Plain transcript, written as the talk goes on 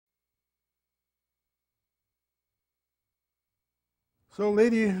So,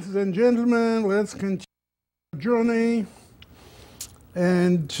 ladies and gentlemen, let's continue our journey.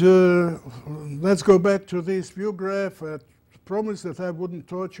 And let's go back to this view graph. I promised that I wouldn't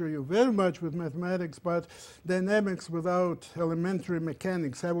torture you very much with mathematics, but dynamics without elementary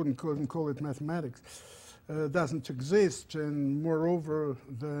mechanics, I wouldn't call it mathematics, doesn't exist. And moreover,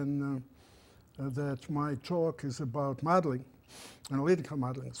 than that my talk is about modeling, analytical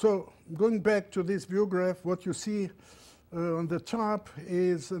modeling. So going back to this view graph, what you see on the top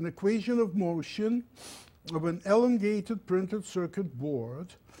is an equation of motion of an elongated printed circuit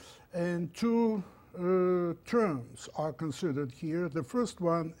board, and two terms are considered here. The first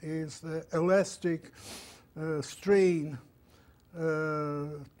one is the elastic strain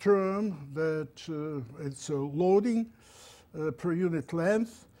term, that it's a loading per unit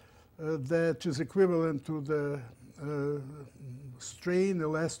length that is equivalent to the strain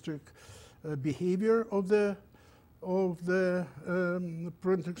elastic behavior of the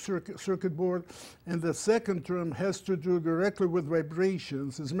printed circuit board. And the second term has to do directly with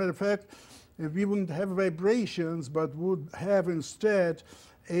vibrations. As a matter of fact, if we wouldn't have vibrations but would have instead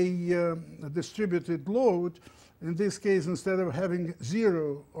a distributed load, in this case, instead of having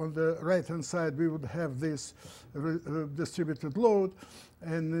 0 on the right-hand side, we would have this distributed load,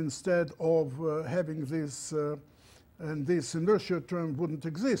 and instead of having this and this inertia term wouldn't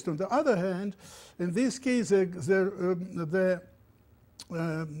exist. On the other hand, in this case, the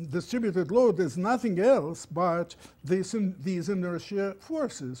distributed load is nothing else but these inertia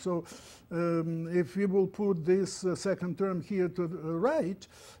forces. So if we will put this second term here to the right,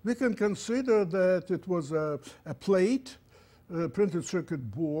 we can consider that it was a plate, printed circuit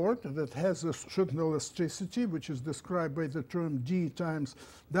board that has a certain elasticity, which is described by the term d times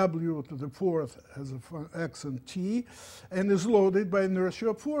w to the fourth as a x and t, and is loaded by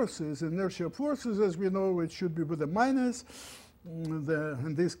inertia forces. Inertia forces, as we know, it should be with a minus.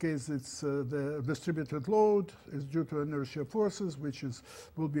 In this case, it's the distributed load is due to inertia forces, which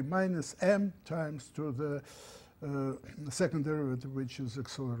will be minus m times to the second derivative, which is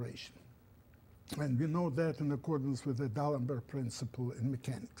acceleration. And we know that in accordance with the D'Alembert principle in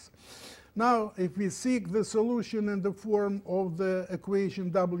mechanics. Now, if we seek the solution in the form of the equation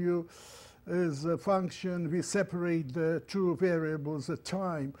w as a function, we separate the two variables, the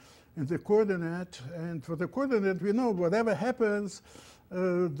time and the coordinate. And for the coordinate, we know whatever happens,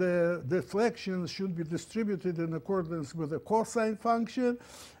 the deflections should be distributed in accordance with the cosine function,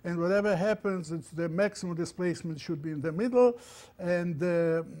 and whatever happens, the maximum displacement should be in the middle, and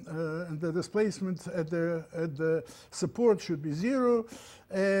the displacement at the support should be 0.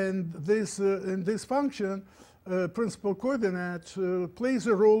 And this in this function, principal coordinate plays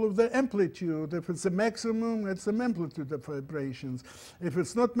a role of the amplitude. If it's a maximum, it's the amplitude of vibrations. If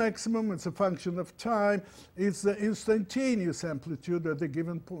it's not maximum, it's a function of time. It's the instantaneous amplitude at a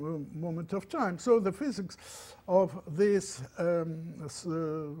given moment of time. So the physics of this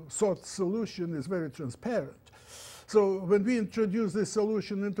sought solution is very transparent. So when we introduce this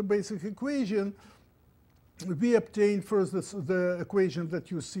solution into basic equation, we obtain first the equation that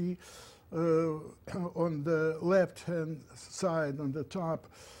you see on the left-hand side on the top,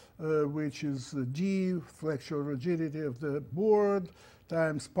 which is d, flexural rigidity of the board,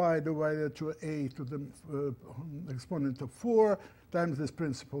 times pi divided to a to the exponent of 4, times this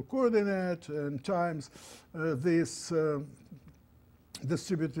principal coordinate, and times this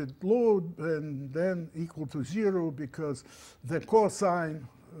distributed load, and then equal to 0 because the cosine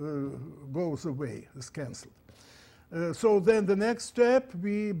goes away, is cancelled. So then the next step,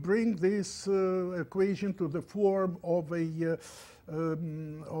 we bring this equation to the form of a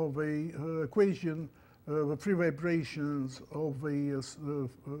equation of free vibrations of a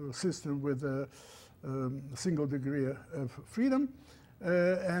system with a single degree of freedom.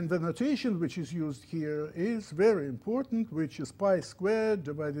 And the notation which is used here is very important, which is pi squared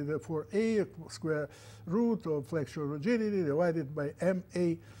divided for a square root of flexural rigidity divided by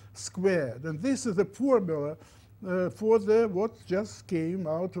ma squared. And this is the formula for what just came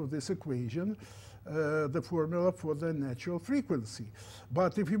out of this equation, the formula for the natural frequency.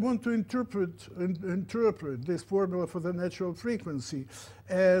 But if you want to interpret this formula for the natural frequency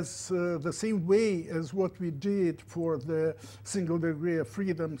as the same way as what we did for the single degree of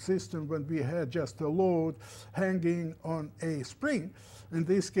freedom system when we had just a load hanging on a spring, in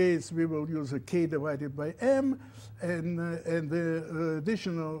this case, we will use a k divided by m, and the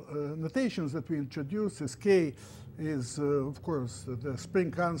additional notations that we introduce is k is, of course, the spring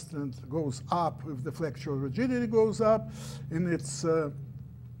constant goes up if the flexural rigidity goes up, and it's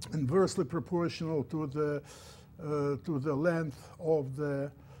inversely proportional to the length of the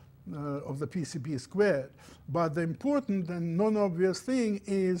of the PCB squared. But the important and non-obvious thing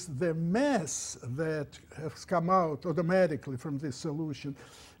is the mass that has come out automatically from this solution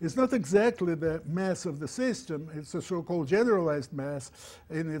is not exactly the mass of the system. It's a so-called generalized mass,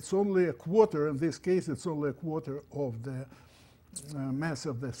 and it's only a quarter. In this case, it's only a quarter of the mass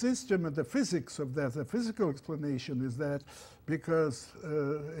of the system. And the physics of that, the physical explanation is that because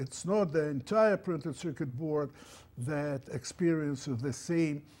it's not the entire printed circuit board that experiences the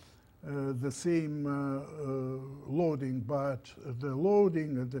same loading, but the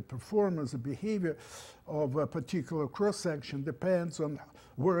loading and the performance, the behavior of a particular cross-section depends on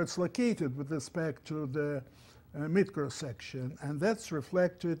where it's located with respect to the mid-cross-section, and that's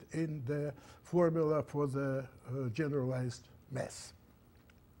reflected in the formula for the generalized mass.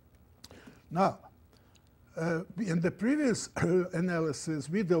 Now, in the previous analysis,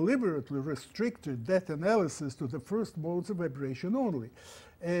 we deliberately restricted that analysis to the first modes of vibration only.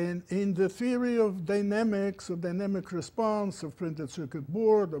 And in the theory of dynamics, of dynamic response, of printed circuit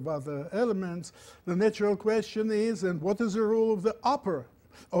board, of other elements, the natural question is, and what is the role of the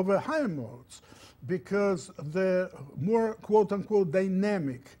higher modes? Because the more quote-unquote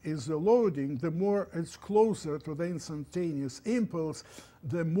dynamic is the loading, the more it's closer to the instantaneous impulse,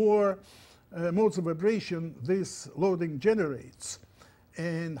 the more modes of vibration this loading generates.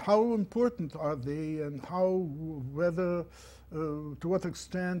 And how important are they, and whether to what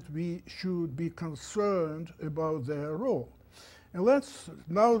extent we should be concerned about their role. And let's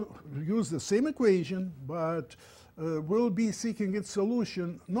now use the same equation, but we'll be seeking its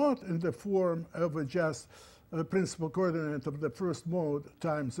solution not in the form of a just principal coordinate of the first mode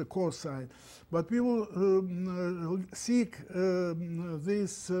times the cosine, but we will seek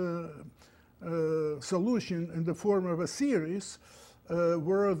this solution in the form of a series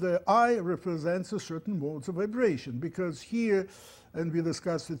where the I represents a certain modes of vibration, because here, and we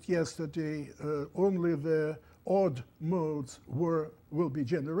discussed it yesterday, only the odd modes will be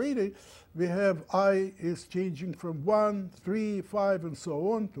generated. We have I is changing from 1, 3, 5, and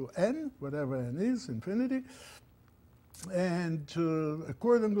so on to n, whatever n is, infinity. And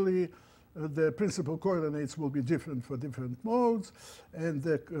accordingly, the principal coordinates will be different for different modes, and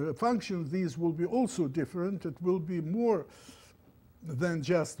the functions, these will be also different. It will be more than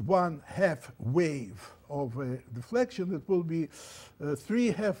just 1/2 wave of a deflection. It will be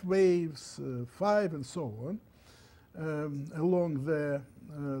 3 half waves, 5, and so on, along the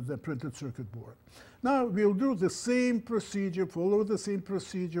printed circuit board. Now we'll do the same procedure, follow the same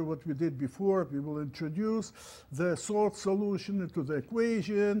procedure what we did before. We will introduce the sort solution into the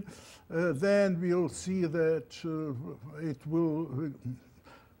equation. Then we'll see that it will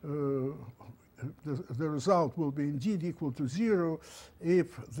the result will be indeed equal to 0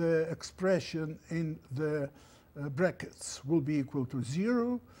 if the expression in the brackets will be equal to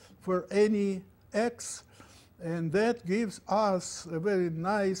 0 for any x. And that gives us a very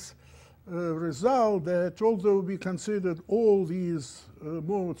nice result that although we considered all these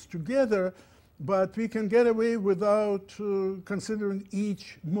modes together, but we can get away without considering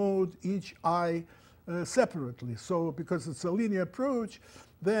each mode, each I, separately. So because it's a linear approach,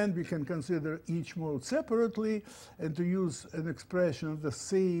 then we can consider each mode separately, and to use an expression the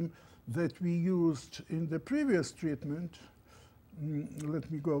same that we used in the previous treatment.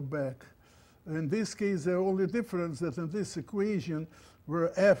 Let me go back. In this case, the only difference that in this equation,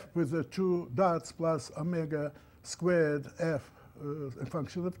 where f with the 2 dots plus omega squared f a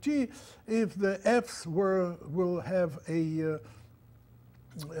function of t, if the f's will have a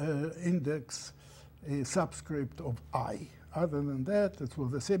index, a subscript of I. Other than that, it will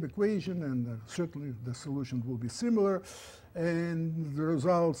be the same equation, and certainly the solution will be similar, and the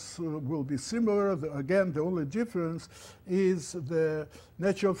results will be similar. Again, the only difference is the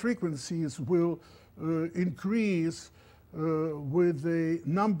natural frequencies will increase with the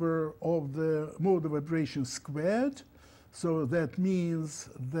number of the mode of vibration squared. So that means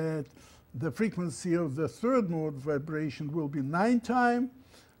that the frequency of the third mode of vibration will be 9 times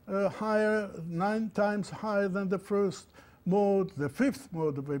higher than the first mode. The fifth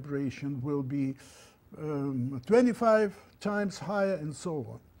mode of vibration will be 25 times higher, and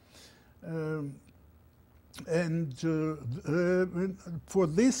so on. For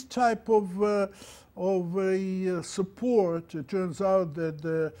this type of a support, it turns out that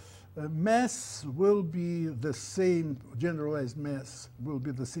the mass will be the same, generalized mass will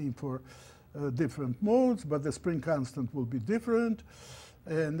be the same for different modes, but the spring constant will be different.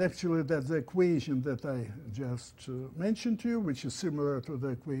 And actually, that's the equation that I just mentioned to you, which is similar to the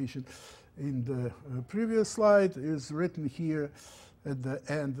equation in the previous slide, is written here at the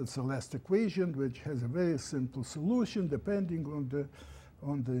end. It's the last equation, which has a very simple solution depending on the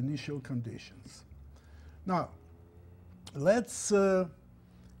on the initial conditions. Now, let's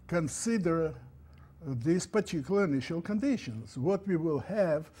consider these particular initial conditions. What we will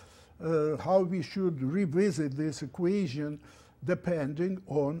have, how we should revisit this equation depending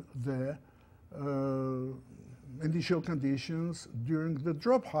on the initial conditions during the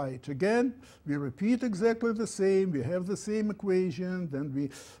drop height. Again, we repeat exactly the same. We have the same equation, then we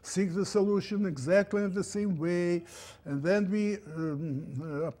seek the solution exactly in the same way, and then we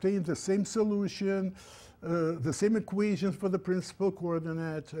obtain the same solution, the same equation for the principal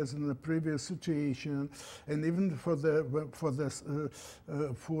coordinate as in the previous situation, and even for the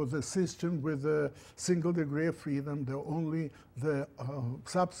system with a single degree of freedom, only the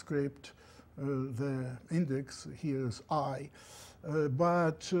subscript, the index here is I.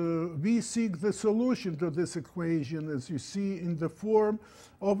 But we seek the solution to this equation, as you see, in the form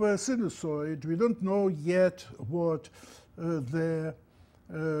of a sinusoid. We don't know yet what the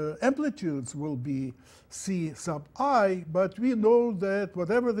amplitudes will be, C sub I, but we know that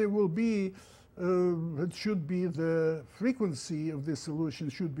whatever they will be, it should be the frequency of the solution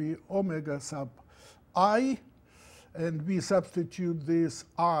should be omega sub I, and we substitute this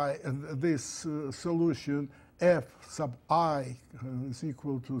I and this solution F sub I is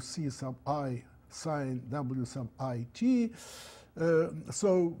equal to C sub I sine W sub IT.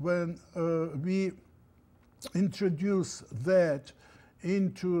 So when we introduce that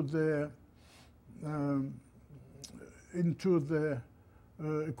into the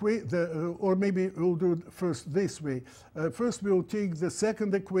or maybe we'll do it first this way. First we'll take the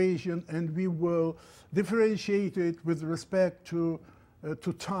second equation and we will differentiate it with respect to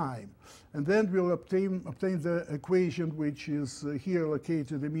time. And then we'll obtain the equation which is here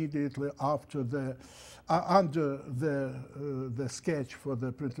located immediately after the under the sketch for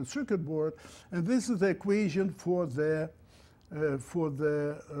the printed circuit board. And this is the equation for the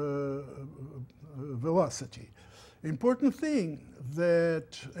velocity. Important thing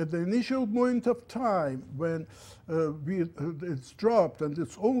that at the initial point of time when it's dropped and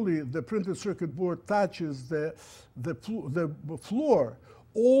it's only the printed circuit board touches the floor,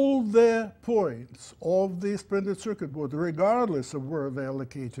 all the points of this printed circuit board, regardless of where they are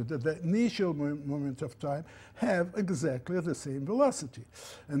located at the initial moment of time, have exactly the same velocity.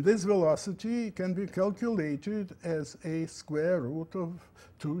 And this velocity can be calculated as a square root of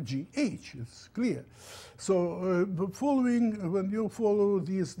 2gh. It's clear. So when you follow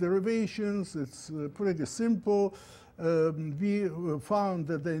these derivations, it's pretty simple. We found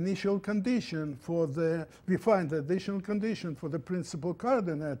that the initial condition for the principal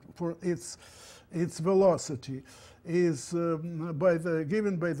coordinate for its velocity is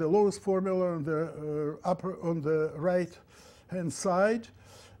given by the lowest formula on the on the right hand side,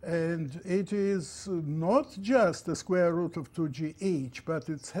 and it is not just the square root of 2gh, but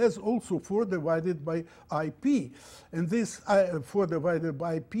it has also 4 divided by IP. And this 4 divided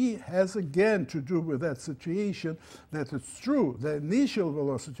by IP has again to do with that situation that it's true, the initial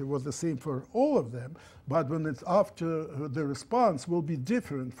velocity was the same for all of them, but when it's after the response will be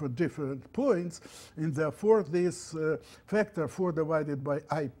different for different points, and therefore this factor 4 divided by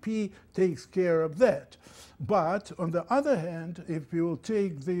IP takes care of that. But on the other hand, if we will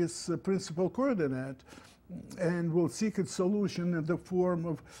take this principal coordinate and we'll seek its solution in the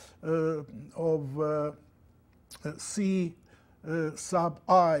form of C sub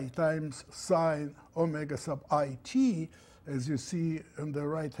I times sine omega sub IT, as you see on the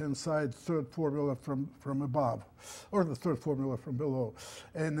right-hand side, third formula from above, or the third formula from below.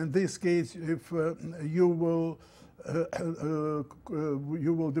 And in this case, if you will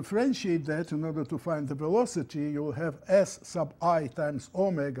differentiate that in order to find the velocity, you will have S sub I times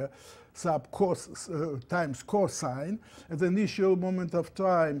omega sub cos times cosine. At the initial moment of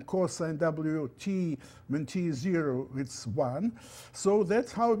time, cosine WT when t is 0, it's 1. So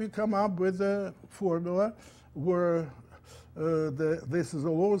that's how we come up with the formula where this is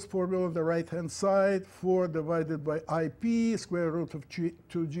the lowest formula on the right-hand side. 4 divided by IP, square root of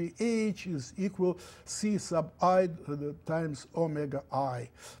 2gh is equal C sub I times omega I.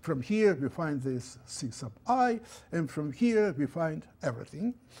 From here, we find this C sub I, and from here, we find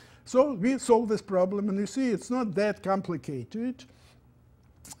everything. So we solve this problem, and you see it's not that complicated.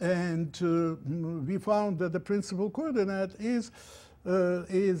 And we found that the principal coordinate is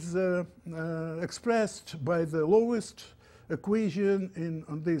expressed by the lowest equation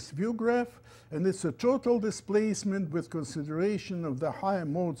on this view graph, and it's a total displacement with consideration of the higher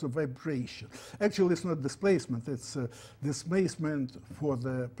modes of vibration. Actually, it's not displacement, it's displacement for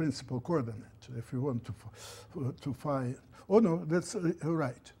the principal coordinate, if you want to find. Oh, no, that's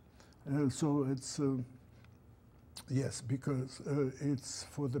right. So it's Yes, because it's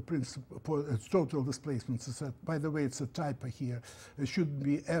for the principle, for its total displacement. By the way, it's a typo here. It shouldn't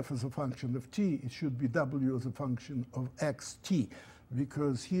be f as a function of t. It should be w as a function of xt,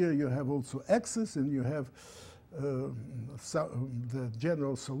 because here you have also x's and you have the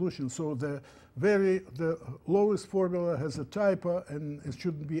general solution. So the lowest formula has a typo, and it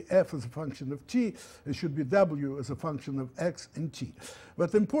shouldn't be f as a function of t. It should be w as a function of x and t.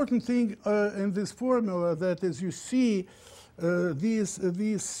 But the important thing in this formula that, as you see,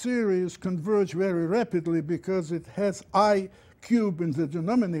 these series converge very rapidly because it has I cube in the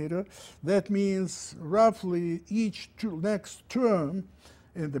denominator. That means roughly each next term,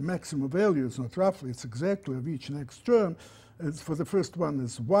 and the maximum value is not roughly, it's exactly of each next term. For the first one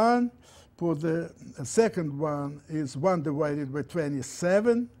is 1. For the second one is 1 divided by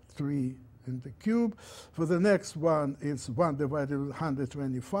 27, 3 in the cube. For the next one, it's 1 divided by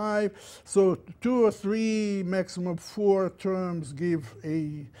 125. So 2 or 3, maximum 4 terms give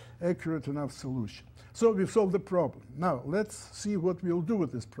a accurate enough solution. So we've solved the problem. Now let's see what we'll do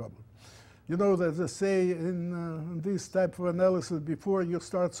with this problem. You know that they say in this type of analysis, before you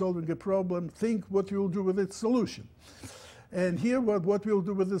start solving a problem, think what you'll do with its solution. And here what we'll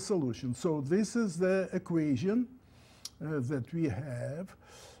do with the solution. So this is the equation that we have.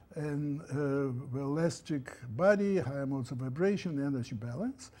 And elastic body, higher modes of vibration, energy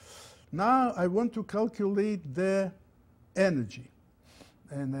balance. Now I want to calculate the energy.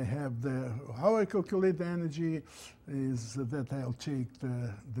 And I have how I calculate the energy is that I'll take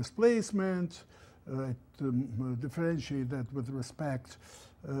the displacement, differentiate that with respect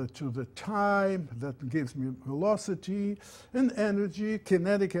to the time, that gives me velocity, and energy,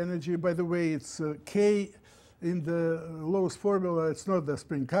 kinetic energy. By the way, it's K in the lowest formula. It's not the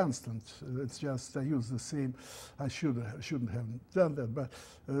spring constant. It's just I use the same. I shouldn't have done that, but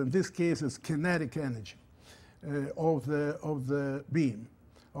in this case, it's kinetic energy of the beam,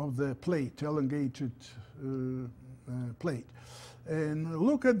 of the plate, elongated plate. And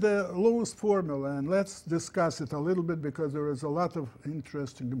look at the lowest formula, and let's discuss it a little bit because there is a lot of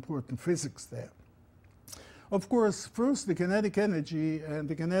interesting, important physics there. Of course, first the kinetic energy, and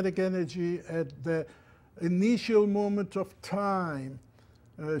the kinetic energy at the initial moment of time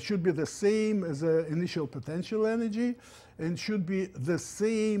should be the same as the initial potential energy, and should be the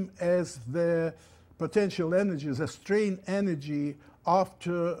same as the potential energy, the strain energy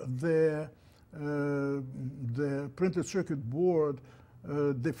after the printed circuit board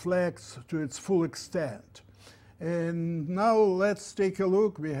deflects to its full extent. And now let's take a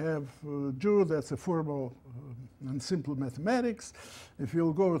look. We have do, that's a formal and simple mathematics. If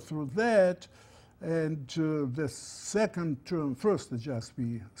you'll go through that, and the second term, first just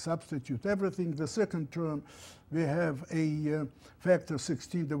we substitute everything. The second term, we have a factor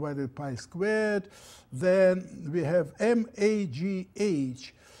 16 divided pi squared. Then we have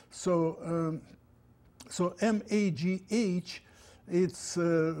MAGH. So MAGH, it's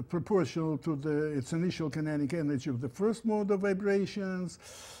proportional to its initial kinetic energy of the first mode of vibrations,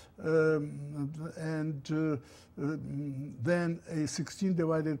 then a 16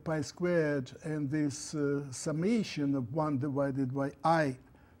 divided pi squared, and this summation of 1 divided by I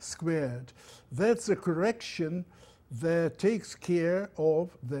squared. That's a correction that takes care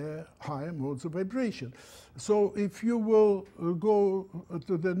of the higher modes of vibration. So if you will go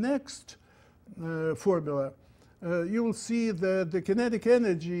to the next formula, you will see that the kinetic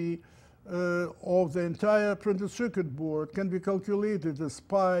energy of the entire printed circuit board can be calculated as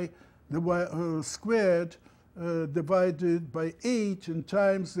pi squared divided by 8 and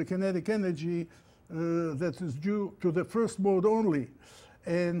times the kinetic energy that is due to the first mode only.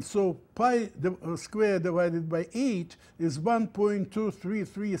 And so pi squared divided by 8 is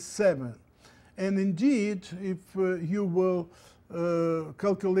 1.2337. And indeed, if you will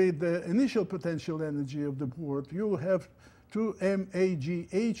calculate the initial potential energy of the board, you will have 2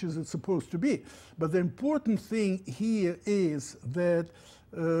 MAGH as it's supposed to be. But the important thing here is that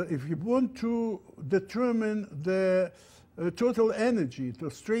if you want to determine the total energy,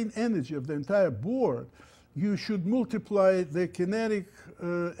 the strain energy of the entire board, you should multiply the kinetic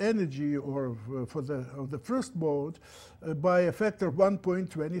energy of the first mode by a factor of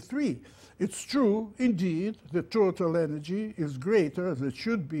 1.23. It's true, indeed, the total energy is greater, as it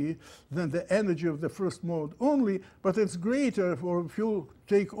should be, than the energy of the first mode only, but it's greater, or if you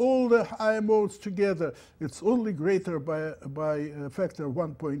take all the higher modes together, it's only greater by a factor of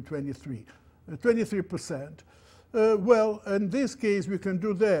 1.23, 23%. Well, in this case, we can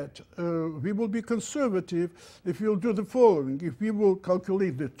do that. We will be conservative if we'll do the following. If we will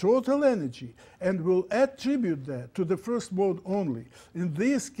calculate the total energy and will attribute that to the first mode only. In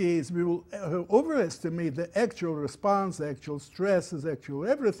this case, we will overestimate the actual response, actual stresses, actual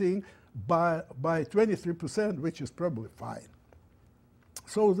everything by 23%, which is probably fine.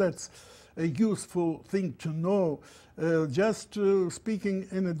 So that's a useful thing to know. Just speaking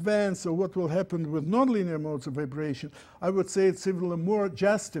in advance of what will happen with nonlinear modes of vibration, I would say it's even more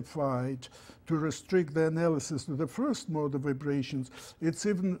justified to restrict the analysis to the first mode of vibrations. It's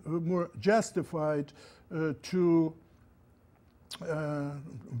even more justified to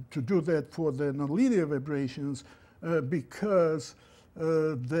do that for the nonlinear vibrations because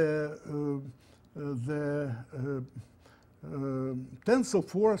the tensile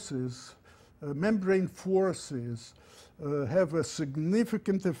forces, membrane forces, have a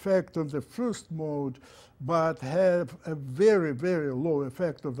significant effect on the first mode, but have a very, very low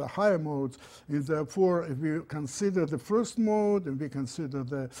effect of the higher modes. And therefore, if we consider the first mode and we consider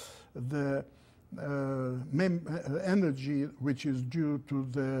the energy which is due to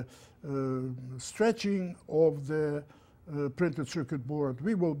the stretching of the printed circuit board,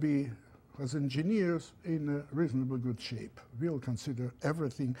 we will be, as engineers, in a reasonably good shape. We'll consider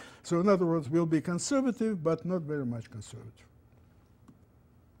everything. So in other words, we'll be conservative, but not very much conservative.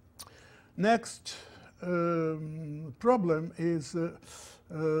 Next problem is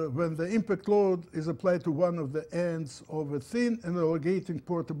when the impact load is applied to one of the ends of a thin and elongating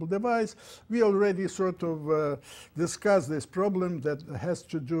portable device. We already sort of discussed this problem that has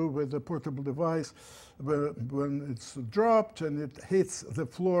to do with the portable device when it's dropped and it hits the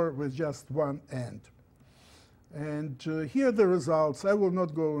floor with just one end. And here are the results. I will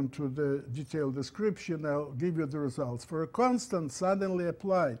not go into the detailed description. I'll give you the results. For a constant suddenly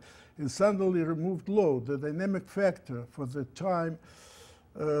applied and suddenly removed load, the dynamic factor for the time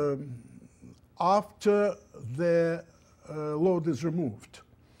after the load is removed,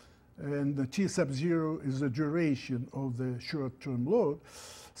 and the T sub 0 is the duration of the short-term load.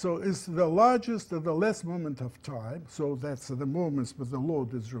 So it's the largest at the last moment of time, so that's the moments when the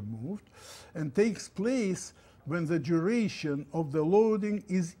load is removed, and takes place when the duration of the loading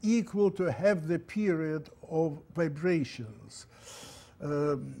is equal to half the period of vibrations,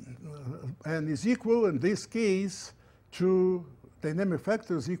 and is equal in this case to dynamic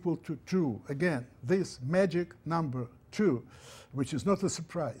factor is equal to 2. Again, this magic number 2, which is not a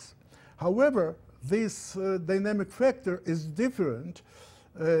surprise. However, this dynamic factor is different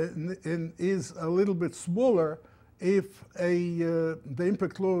and is a little bit smaller if the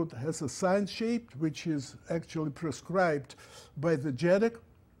impact load has a sine shape, which is actually prescribed by the JEDEC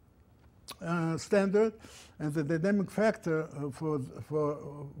standard, and the dynamic factor for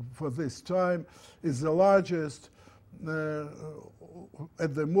this time is the largest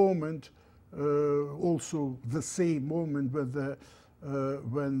at the moment, also the same moment when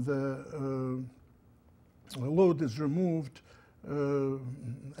the load is removed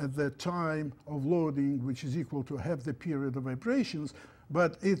at the time of loading, which is equal to half the period of vibrations,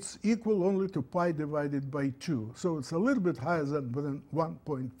 but it's equal only to pi divided by 2. So it's a little bit higher than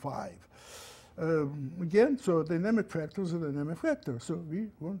 1.5. Again, so dynamic factor is a dynamic factor, so we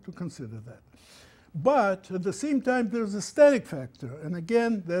want to consider that. But at the same time, there's a static factor. And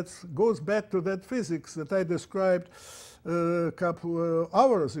again, that goes back to that physics that I described a couple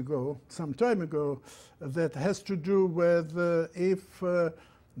hours ago, some time ago, that has to do with if the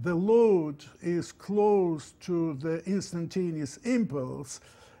load is close to the instantaneous impulse,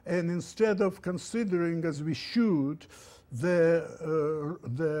 and instead of considering, as we should,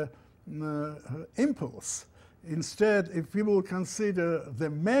 the impulse, instead, if we will consider the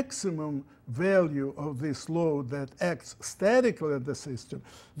maximum value of this load that acts statically at the system,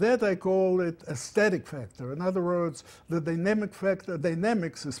 that I call it a static factor. In other words, the dynamic factor,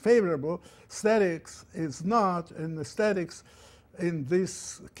 dynamics is favorable, statics is not, and the statics in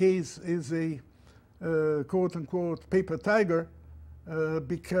this case is a quote-unquote paper tiger,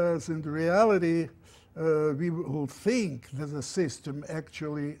 because in reality, we will think that the system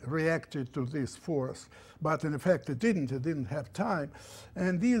actually reacted to this force, but in effect it didn't have time.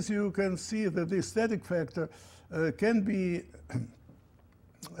 And these, you can see that this static factor can be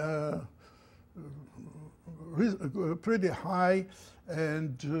pretty high,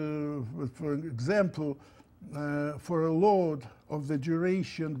 and for example, for a load of the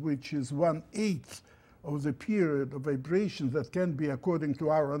duration which is 1/8 of the period of vibration that can be, according to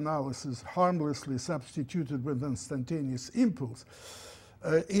our analysis, harmlessly substituted with instantaneous impulse.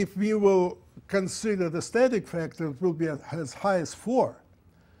 If we will consider the static factor, it will be as high as 4.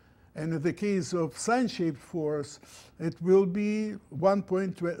 And in the case of sign-shaped force, it will be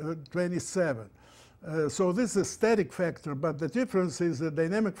 1.27. So this is a static factor, but the difference is the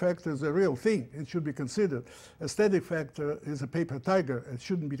dynamic factor is a real thing. It should be considered. A static factor is a paper tiger. It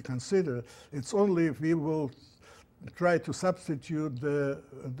shouldn't be considered. It's only if we will try to substitute the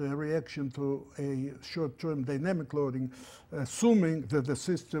reaction to a short-term dynamic loading, assuming that the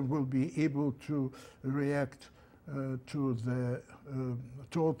system will be able to react to the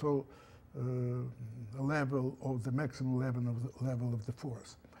total level of the maximum level of the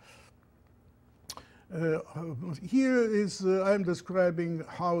force. Here is I'm describing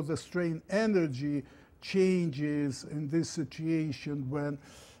how the strain energy changes in this situation when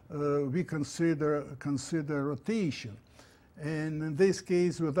we consider rotation. And in this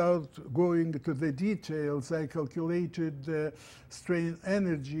case, without going into the details, I calculated the strain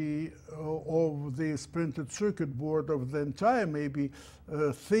energy of this printed circuit board of the entire, maybe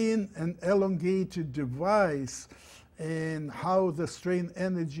thin and elongated device, and how the strain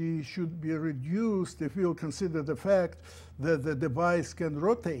energy should be reduced if we'll consider the fact that the device can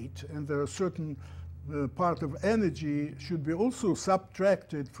rotate, and there are certain part of energy should be also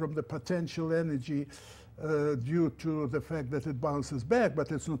subtracted from the potential energy due to the fact that it bounces back.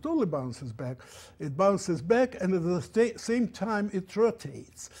 But it's not only bounces back, it bounces back and at the same time it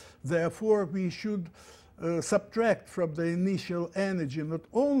rotates. Therefore, we should subtract from the initial energy not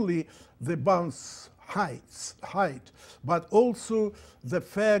only the bounce height, but also the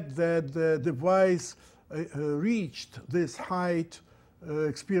fact that the device reached this height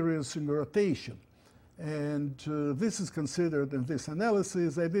experiencing rotation. And this is considered in this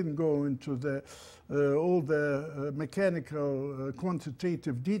analysis. I didn't go into all the mechanical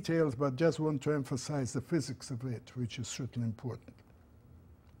quantitative details, but just want to emphasize the physics of it, which is certainly important.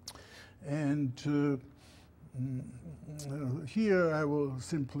 And here I will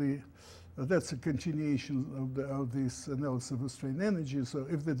simply that's a continuation of this analysis of strain energy. So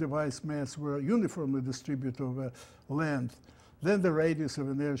if the device mass were uniformly distributed over length, then the radius of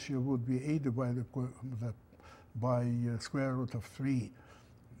inertia would be A divided by square root of 3.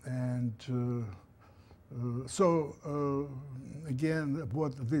 And again,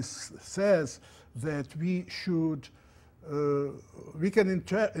 what this says, that we should, we can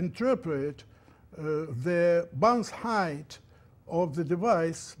interpret the bounce height of the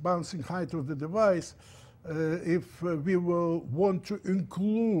device, bouncing height of the device, if we will want to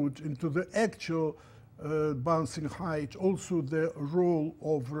include into the actual bouncing height also the role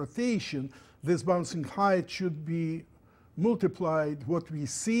of rotation. This bouncing height should be multiplied what we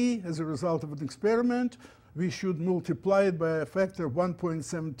see as a result of an experiment. We should multiply it by a factor of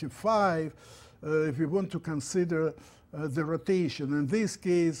 1.75 if we want to consider the rotation. In this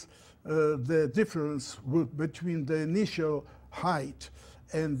case, the difference between the initial height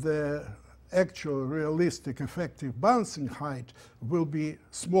and the actual realistic effective bouncing height will be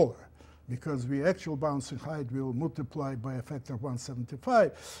smaller, because the actual bouncing height will multiply by a factor of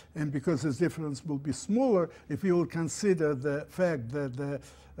 175, and because this difference will be smaller, if you will consider the fact that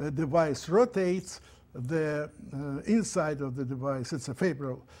the device rotates, the inside of the device, it's a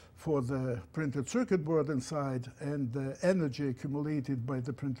favorable for the printed circuit board inside, and the energy accumulated by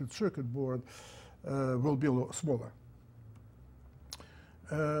the printed circuit board will be smaller.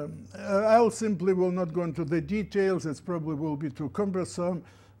 I simply will not go into the details. It probably will be too cumbersome,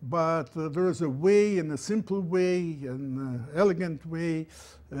 but there is a way, in a simple way, an elegant way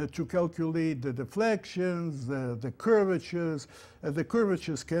to calculate the deflections, the curvatures. The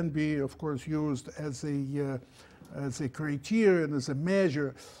curvatures can be, of course, used as a criterion, as a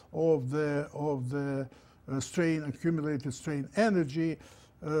measure of the strain, accumulated strain energy.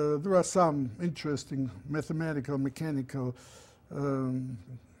 There are some interesting mathematical, mechanical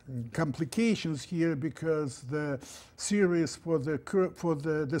complications here, because the series for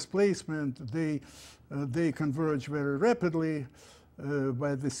the displacement, they converge very rapidly,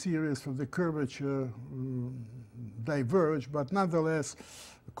 while the series for the curvature diverge, but nonetheless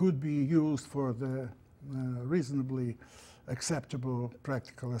could be used for the reasonably acceptable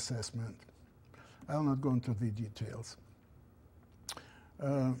practical assessment. I'll not go into the details.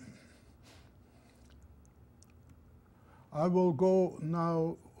 I will go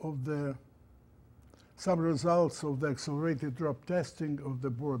now of some results of the accelerated drop testing of the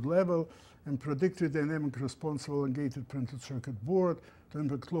board level and predicted dynamic response of elongated printed circuit board to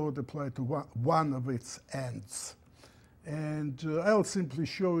impact load applied to one of its ends. And I'll simply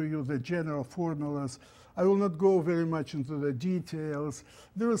show you the general formulas. I will not go very much into the details.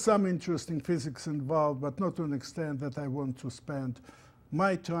 There is some interesting physics involved, but not to an extent that I want to spend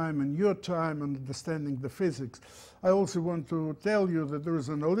my time and your time in understanding the physics. I also want to tell you that there is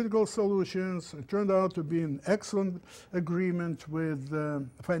analytical solutions. It turned out to be an excellent agreement with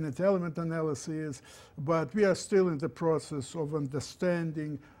finite element analysis, but we are still in the process of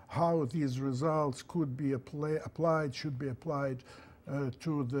understanding how these results could be should be applied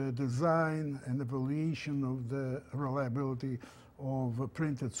to the design and evaluation of the reliability of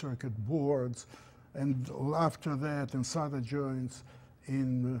printed circuit boards, and after that in solder joints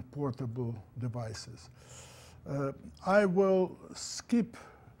in portable devices. I will skip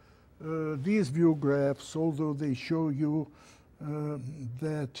these view graphs, although they show you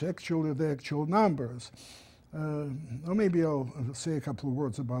that actually the actual numbers. Or maybe I'll say a couple of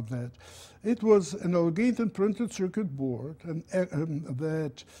words about that. It was an elongated printed circuit board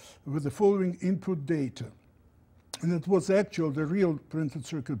that with the following input data. And it was actually the real printed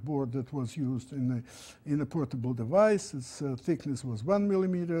circuit board that was used in a portable device. Its thickness was 1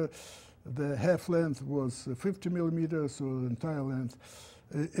 millimeter. The half length was 50 millimeters, so the entire length.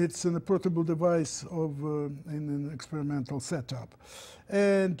 It's in a portable device in an experimental setup.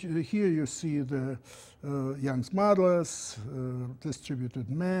 And here you see the Young's modulus, distributed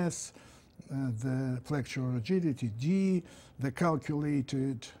mass, the flexural rigidity D, the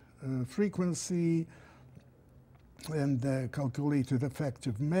calculated frequency, and the calculated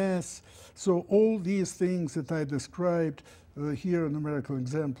effective mass. So all these things that I described here, a numerical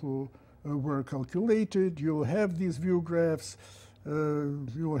example, were calculated. You'll have these view graphs.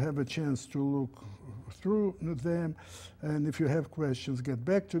 You will have a chance to look through them, and if you have questions, get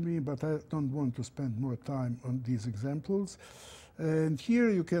back to me, but I don't want to spend more time on these examples. And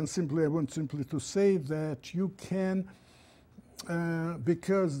here you can I want simply to say that you can,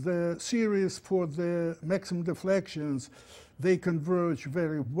 because the series for the maximum deflections, they converge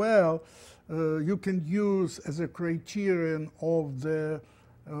very well, you can use as a criterion of the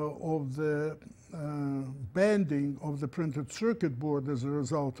banding of the printed circuit board as a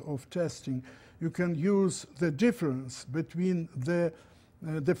result of testing. You can use the difference between the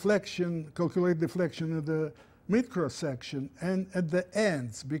calculated deflection in the mid-cross section and at the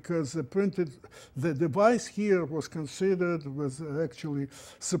ends, because the device here was actually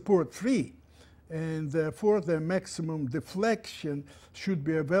support-free, and therefore the maximum deflection should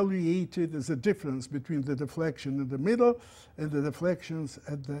be evaluated as a difference between the deflection in the middle and the deflections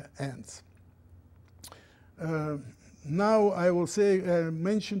at the ends. Now I will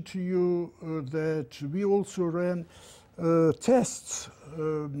mention to you that we also ran tests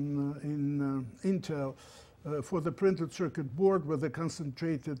in Intel for the printed circuit board with a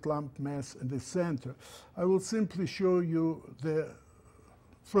concentrated lump mass in the center. I will simply show you the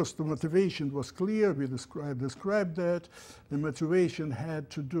motivation was clear. We described that. The motivation had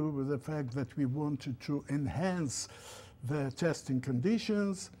to do with the fact that we wanted to enhance the testing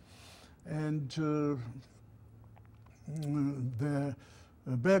conditions, and the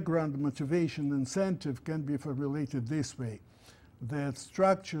background motivation incentive can be formulated this way: that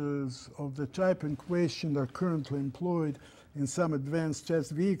structures of the type in question are currently employed in some advanced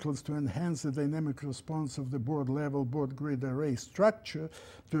test vehicles to enhance the dynamic response of the board-level board grid array structure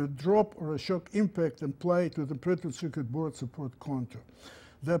to a drop or a shock impact applied to the printed circuit board support contour.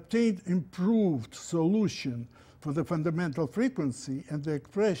 The obtained improved solution for the fundamental frequency and the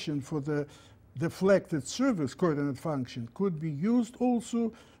expression for the deflected surface coordinate function could be used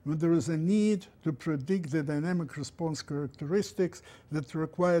also when there is a need to predict the dynamic response characteristics that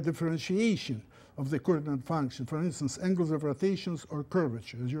require differentiation of the coordinate function, for instance, angles of rotations or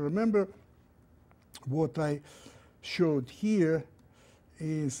curvature. As you remember, what I showed here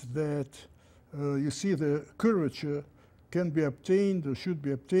is that you see the curvature can be obtained or should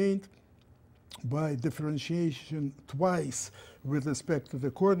be obtained by differentiation twice with respect to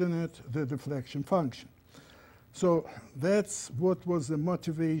the coordinate, the deflection function. So that's what was the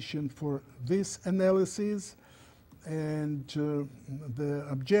motivation for this analysis, and the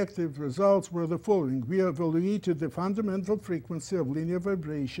objective results were the following. We evaluated the fundamental frequency of linear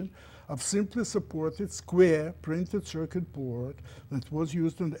vibration of simply supported square printed circuit board that was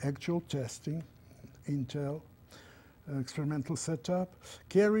used in the actual testing, Intel experimental setup,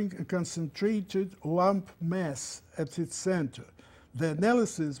 carrying a concentrated lump mass at its center. The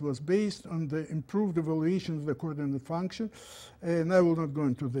analysis was based on the improved evaluation of the coordinate function, and I will not go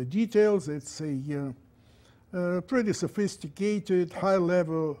into the details. It's a pretty sophisticated,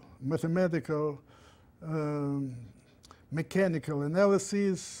 high-level mathematical, mechanical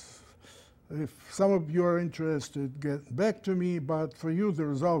analysis. If some of you are interested, get back to me, but for you the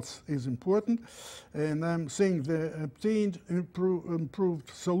results is important. And I'm saying the obtained improved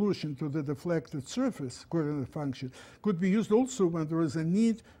solution to the deflected surface coordinate function could be used also when there is a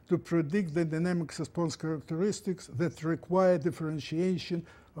need to predict the dynamic response characteristics that require differentiation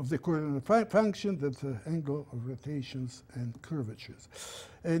of the coordinate function, that the angle of rotations and curvatures.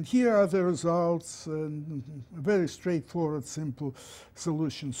 And here are the results, a very straightforward, simple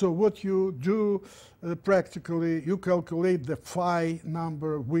solution. So what you do practically, you calculate the phi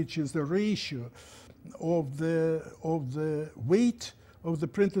number, which is the ratio of the weight of the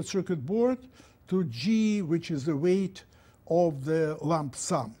printed circuit board to G, which is the weight of the lump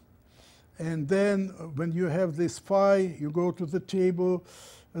sum. And then when you have this phi, you go to the table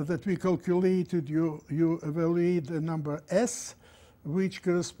that we calculated, you evaluate the number S, which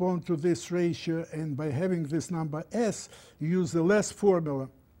correspond to this ratio, and by having this number S, you use the less formula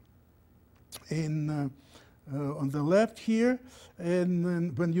on the left here, and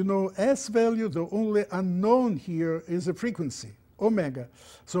then when you know S value, the only unknown here is a frequency, omega.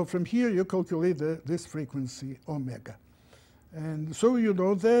 So from here, you calculate this frequency, omega. And so you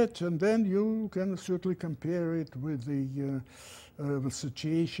know that, and then you can certainly compare it with the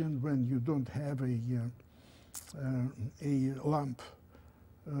situation when you don't have a lump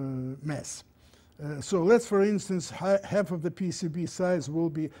mass. So let's, for instance, half of the PCB size will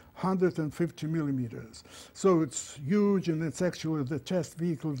be 150 millimeters. So it's huge, and it's actually the test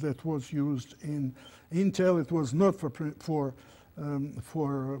vehicle that was used in Intel. It was not for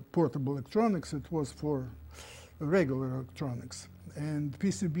portable electronics. It was for regular electronics. And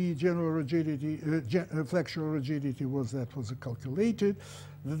PCB general rigidity, flexural rigidity was calculated.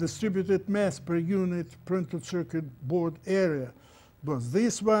 The distributed mass per unit printed circuit board area was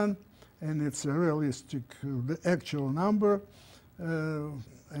this one, and it's a realistic, the actual number.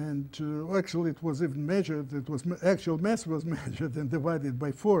 Actually, it was even measured. It was actual mass was measured and divided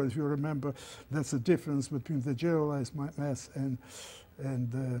by 4. If you remember, that's the difference between the generalized mass and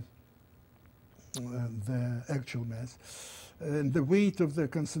the actual mass. And the weight of the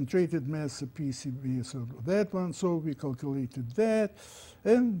concentrated mass of PCB, so that one, so we calculated that,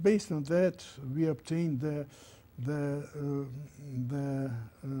 and based on that, we obtained the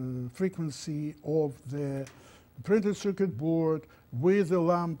frequency of the printed circuit board with the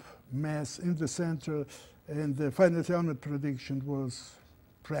lump mass in the center, and the finite element prediction was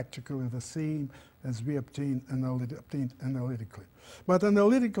practically the same as we obtained analytically. But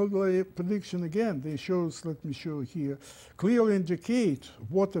analytical prediction, again, they shows, let me show here, clearly indicate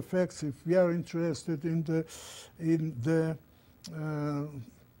what effects, if we are interested in the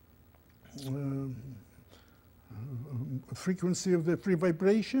frequency of the free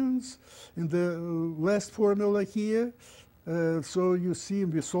vibrations in the last formula here. So you see,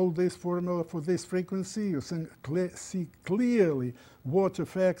 we solve this formula for this frequency. You see clearly what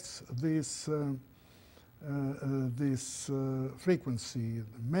affects this frequency: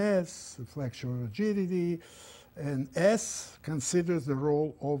 the mass, the flexural rigidity, and S considers the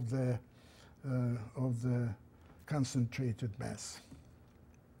role of the concentrated mass.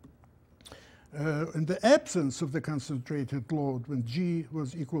 In the absence of the concentrated load, when G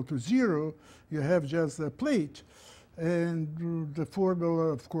was equal to 0, you have just a plate. And the formula,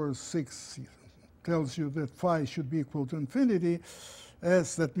 of course, 6 tells you that phi should be equal to infinity.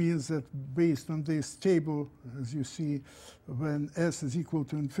 S, that means that based on this table, as you see, when S is equal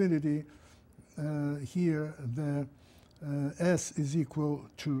to infinity, here the S is equal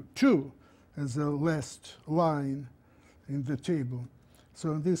to 2 as the last line in the table.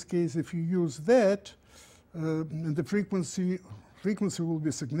 So in this case, if you use that, and the frequency will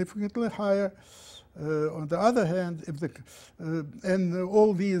be significantly higher. On the other hand, if and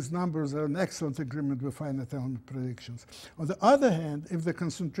all these numbers are in excellent agreement with finite element predictions. On the other hand, if the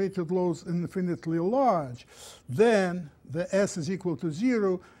concentrated load is infinitely large, then the S is equal to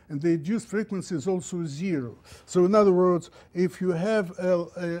 0, and the induced frequency is also 0. So in other words, if you have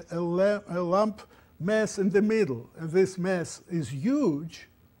a lump mass in the middle, and this mass is huge,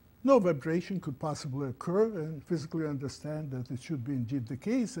 no vibration could possibly occur, and physically understand that it should be indeed the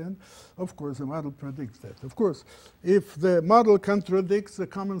case, and of course the model predicts that. Of course, if the model contradicts the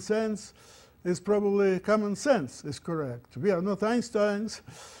common sense, it's probably common sense is correct. We are not Einsteins.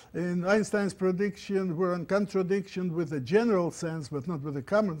 In Einstein's prediction, we're in contradiction with the general sense, but not with the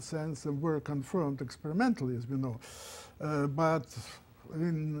common sense, and we're confirmed experimentally, as we know. But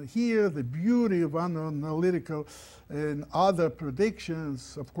in here, the beauty of analytical and other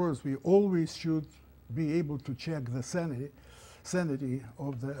predictions, of course, we always should be able to check the sanity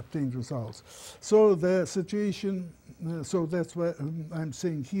of the obtained results. So the situation, so that's what I'm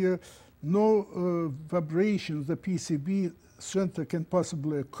saying here, no vibrations the PCB center can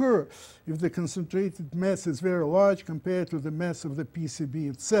possibly occur if the concentrated mass is very large compared to the mass of the PCB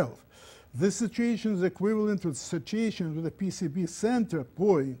itself. This situation is equivalent to the situation where the PCB center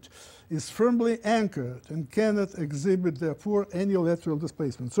point is firmly anchored and cannot exhibit, therefore, any lateral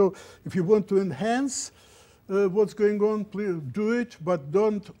displacement. So if you want to enhance what's going on, please do it, but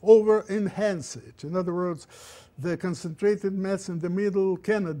don't over-enhance it. In other words, the concentrated mass in the middle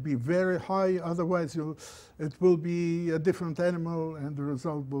cannot be very high, otherwise it will be a different animal and the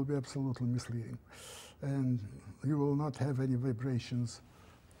result will be absolutely misleading. And you will not have any vibrations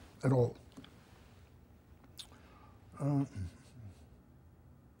at all.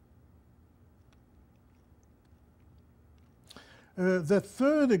 The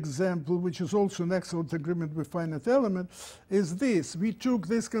third example, which is also an excellent agreement with finite element, is this. We took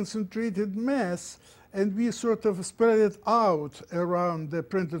this concentrated mass and we sort of spread it out around the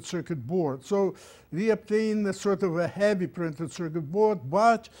printed circuit board. So we obtain a sort of a heavy printed circuit board,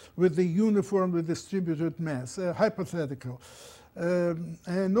 but with the uniformly distributed mass, hypothetical.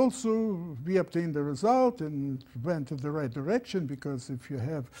 And also we obtained the result and went in the right direction, because if you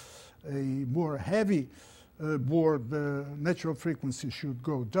have a more heavy board, the natural frequency should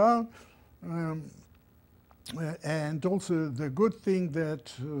go down. And also the good thing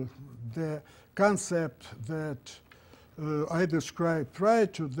that the concept that I described prior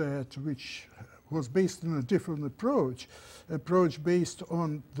to that, which was based on a different approach based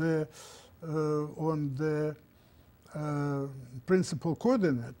on the principal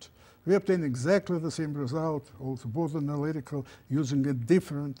coordinate, we obtain exactly the same result, also both analytical, using a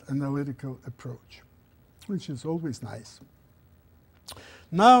different analytical approach, which is always nice.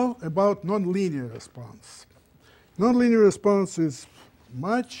 Now about nonlinear response. Nonlinear response is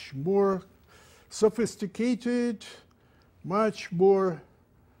much more sophisticated, much more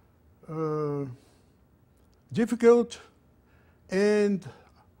difficult, and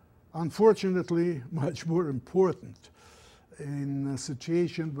unfortunately much more important in a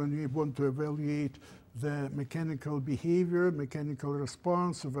situation when we want to evaluate the mechanical behavior, mechanical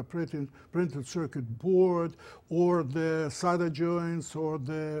response of a printed circuit board, or the solder joints, or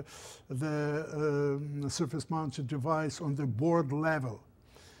the surface-mounted device on the board level.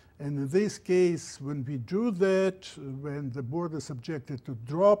 And in this case, when we do that, when the board is subjected to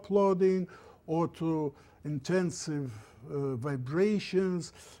drop loading or to intensive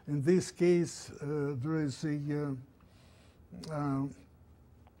vibrations, in this case, there is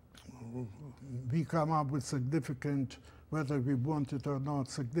we come up with significant, whether we want it or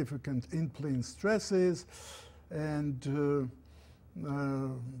not, significant in-plane stresses, and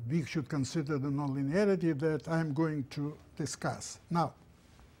we should consider the nonlinearity that I'm going to discuss. Now,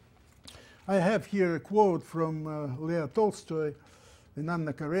 I have here a quote from Leo Tolstoy in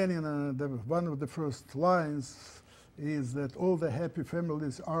Anna Karenina. One of the first lines is that all the happy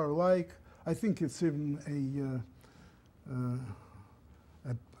families are alike. I think it's even an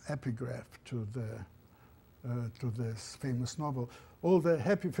epigraph to this famous novel. All the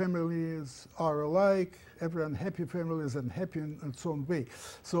happy families are alike. Every unhappy family is unhappy in its own way.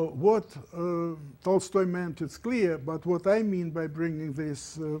 So what Tolstoy meant is clear, but what I mean by bringing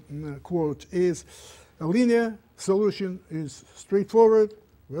this quote is a linear solution is straightforward,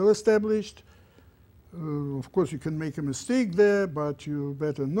 well established. Of course, you can make a mistake there, but you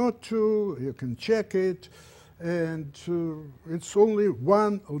better not to. You can check it. And it's only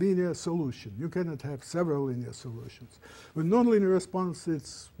one linear solution. You cannot have several linear solutions. With nonlinear response,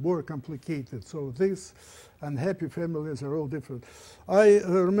 it's more complicated. So these unhappy families are all different. I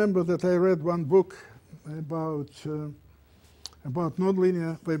remember that I read one book about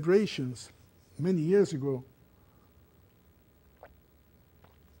nonlinear vibrations many years ago.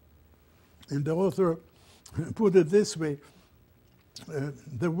 And the author put it this way.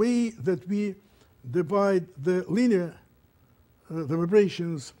 The way that we divide the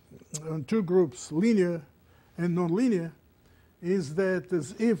vibrations on two groups, linear and nonlinear, is that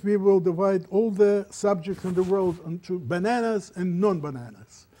as if we will divide all the subjects in the world into bananas and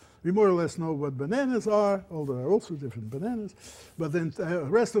non-bananas. We more or less know what bananas are, although there are also different bananas, but then the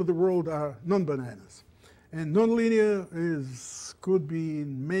rest of the world are non-bananas. And nonlinear could be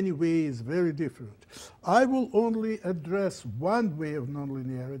in many ways very different. I will only address one way of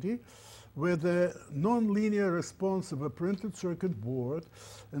nonlinearity, where the nonlinear response of a printed circuit board,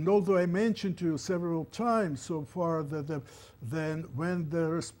 and although I mentioned to you several times so far that then when the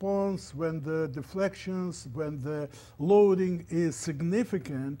response, when the deflections, when the loading is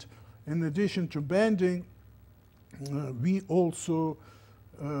significant, in addition to bending, we also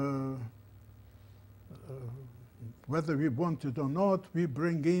whether we want it or not, we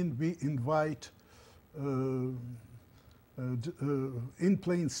bring in, we invite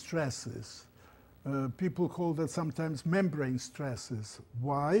in-plane stresses. People call that sometimes membrane stresses.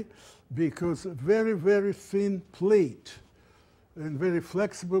 Why? Because a very, very thin plate and very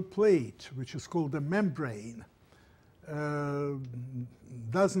flexible plate, which is called a membrane,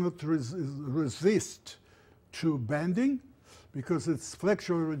 does not resist to bending because its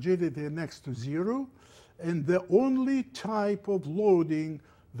flexural rigidity is next to zero, and the only type of loading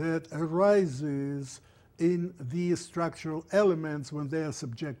that arises in these structural elements when they are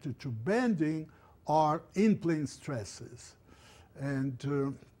subjected to bending are in-plane stresses. And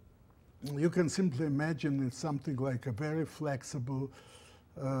you can simply imagine it's something like a very flexible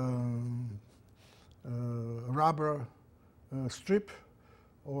rubber strip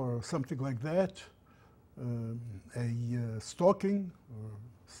or something like that, a stocking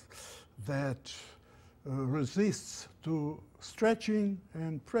that resists to stretching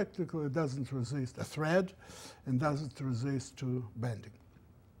and practically doesn't resist a thread and doesn't resist to bending.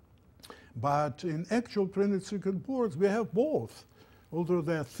 But in actual printed circuit boards, we have both. Although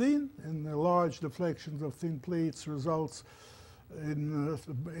they're thin, and the large deflections of thin plates results in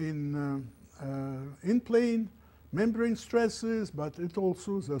in-plane membrane stresses, but it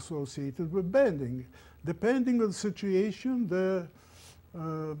also is associated with bending. Depending on the situation, the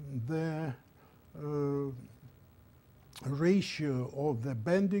ratio of the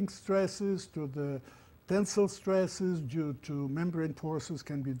bending stresses to the tensile stresses due to membrane forces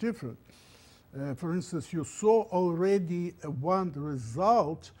can be different. For instance, you saw already one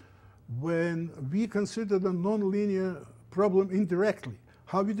result when we considered a nonlinear problem indirectly.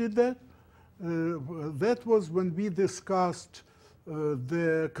 How we did that? That was when we discussed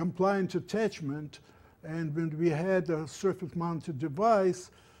the compliant attachment, and when we had a surface-mounted device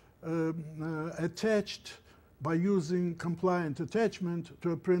attached by using compliant attachment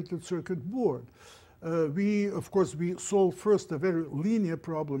to a printed circuit board. Of course, we solved first the very linear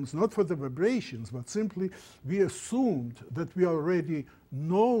problems, not for the vibrations, but simply we assumed that we already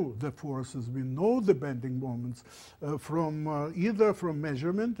know the forces, we know the bending moments either from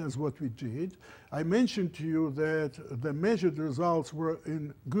measurement, as what we did. I mentioned to you that the measured results were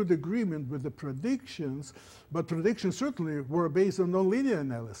in good agreement with the predictions, but predictions certainly were based on nonlinear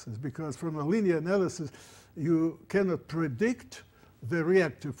analysis, because from a linear analysis, you cannot predict the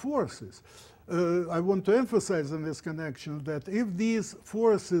reactive forces. I want to emphasize in this connection that if these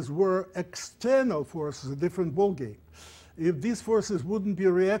forces were external forces, a different ballgame. If these forces wouldn't be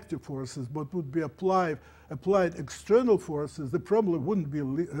reactive forces, but would be applied external forces, the problem wouldn't be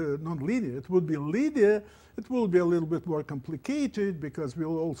nonlinear. It would be linear. It will be a little bit more complicated because we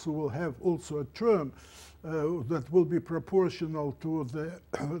will have a term that will be proportional to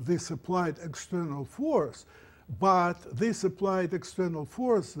this applied external force. But this applied external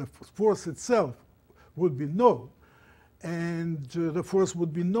force, the force itself, would be known. And the force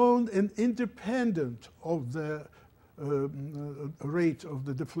would be known and independent of the rate of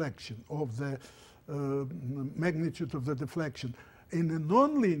the deflection, of the magnitude of the deflection. In a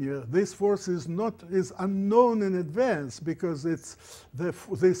nonlinear, this force is unknown in advance because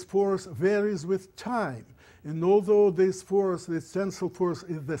this force varies with time. And although this tensile force,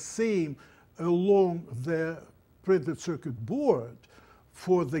 is the same along the printed circuit board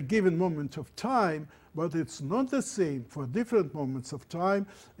for the given moment of time, but it's not the same for different moments of time.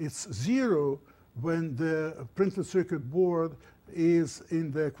 It's zero when the printed circuit board is in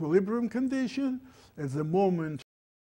the equilibrium condition. At the moment